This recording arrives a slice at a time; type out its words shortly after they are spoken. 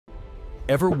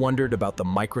Ever wondered about the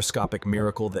microscopic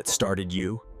miracle that started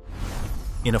you?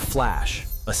 In a flash,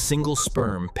 a single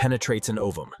sperm penetrates an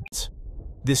ovum.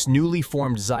 This newly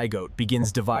formed zygote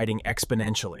begins dividing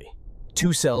exponentially.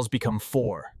 2 cells become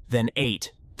 4, then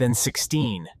 8, then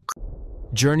 16.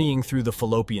 Journeying through the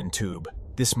fallopian tube,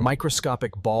 this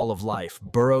microscopic ball of life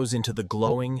burrows into the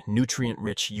glowing,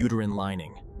 nutrient-rich uterine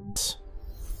lining.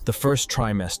 The first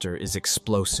trimester is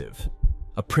explosive.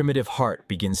 A primitive heart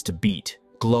begins to beat,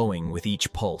 glowing with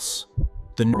each pulse.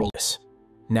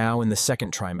 Now in the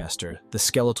second trimester, the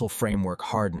skeletal framework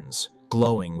hardens,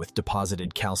 glowing with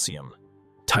deposited calcium.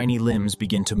 Tiny limbs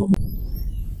begin to move.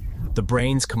 The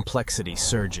brain's complexity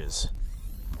surges.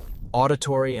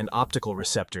 Auditory and optical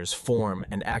receptors form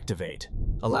and activate,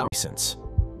 allowing sense.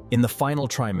 In the final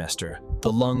trimester,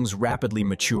 the lungs rapidly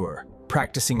mature,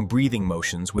 practicing breathing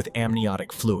motions with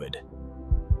amniotic fluid.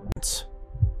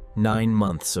 9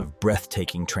 months of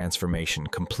breathtaking transformation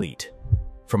complete,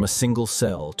 from a single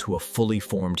cell to a fully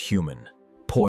formed human.